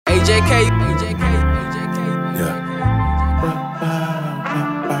AJK. Yeah.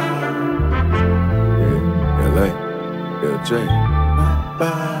 LA, LJ.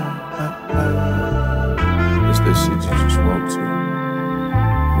 It's that shit you just want to.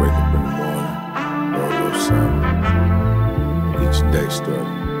 Wake up in the morning, roll up something, get your day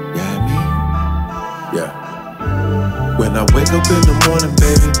started. Yeah, I mean? Yeah. When I wake up in the morning,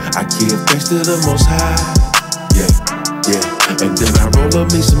 baby, I give thanks to the Most High. Yeah, yeah. And then I roll up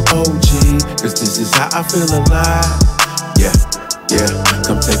me some OG, cause this is how I feel alive. Yeah, yeah.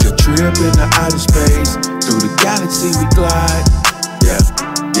 Come take a trip into outer space, through the galaxy we glide. Yeah,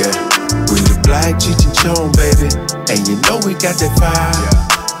 yeah. We the black Cheech and Chong, baby, and you know we got that fire.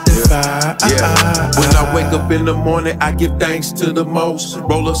 Yeah. When I wake up in the morning, I give thanks to the most.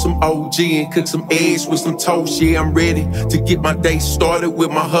 Roll up some OG and cook some eggs with some toast. Yeah, I'm ready to get my day started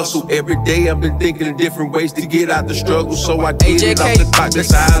with my hustle. Every day I've been thinking of different ways to get out the struggle, so I get it off the clock,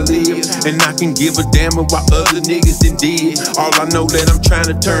 that's how I live. And I can give a damn about other niggas than did. All I know that I'm trying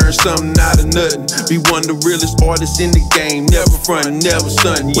to turn something out of nothing. Be one of the realest artists in the game, never frontin', never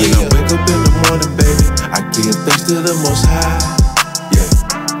stuntin'. Yeah. When I wake up in the morning, baby, I give thanks to the Most High.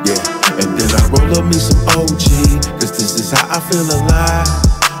 Yeah, and then I roll up me some OG, cause this is how I feel alive.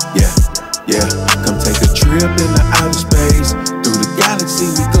 Yeah, yeah. Come take a trip into outer space, through the galaxy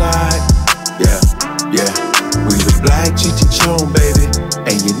we glide. Yeah, yeah. We the black Cheech and Chong, baby,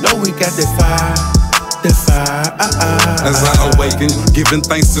 and you know we got that fire. That fire. As I awaken, giving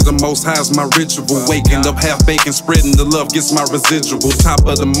thanks to the Most High is my ritual. Waking up half bacon, spreading the love gets my residual. Top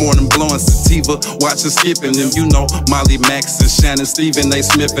of the morning, blowing sativa, watching skipping them. You know, Molly Max and Shannon Steven, they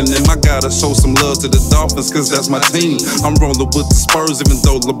sniffing them. I gotta show some love to the Dolphins, cause that's my team. I'm rolling with the Spurs, even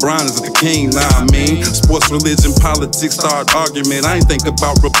though LeBron is the king. Nah, I mean, sports, religion, politics, start argument. I ain't think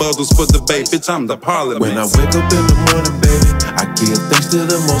about rebuttals for debate, bitch, I'm the parliament. When I wake up in the morning, baby, I give thanks to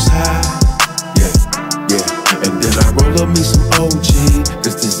the Most High. Yeah, and then I roll up me some OG,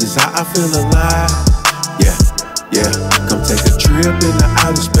 cause this is how I feel alive. Yeah, yeah. Come take a trip into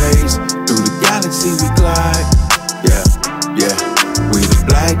outer space, through the galaxy we glide. Yeah, yeah. We the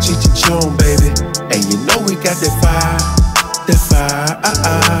black Cheech and Chong, baby, and you know we got that fire. That fire.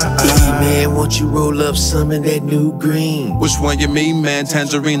 Hey man, won't you roll up some of that new green? Which one you mean, man?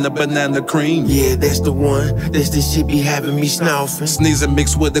 Tangerine or banana cream? Yeah, that's the one. That's the shit be having me snoffing. Sneezing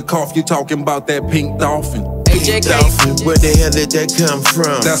mixed with the cough, you talking about that pink dolphin. Pink dolphin, where the hell did that come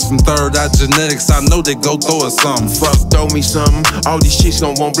from? That's from Third Eye Genetics, I know they go throw us something. Fuck, throw me something. All these chicks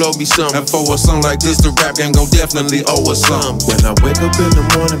gon' want blow me something. And for a song like this, the rap game gon' definitely owe us something. When I wake up in the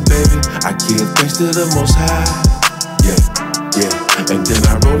morning, baby, I give thanks to the Most High. Yeah, yeah. And then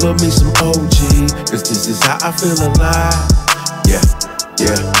I roll up me some OG, cause this is how I feel alive. Yeah,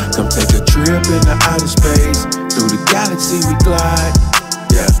 yeah. Come take a trip into outer space, through the galaxy we glide.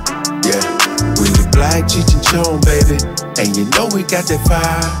 Yeah, yeah. We the black Cheech and Chong, baby, and you know we got that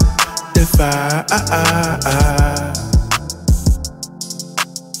fire. That fire.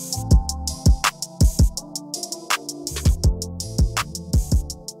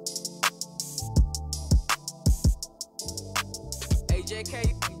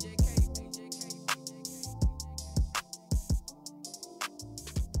 AJK.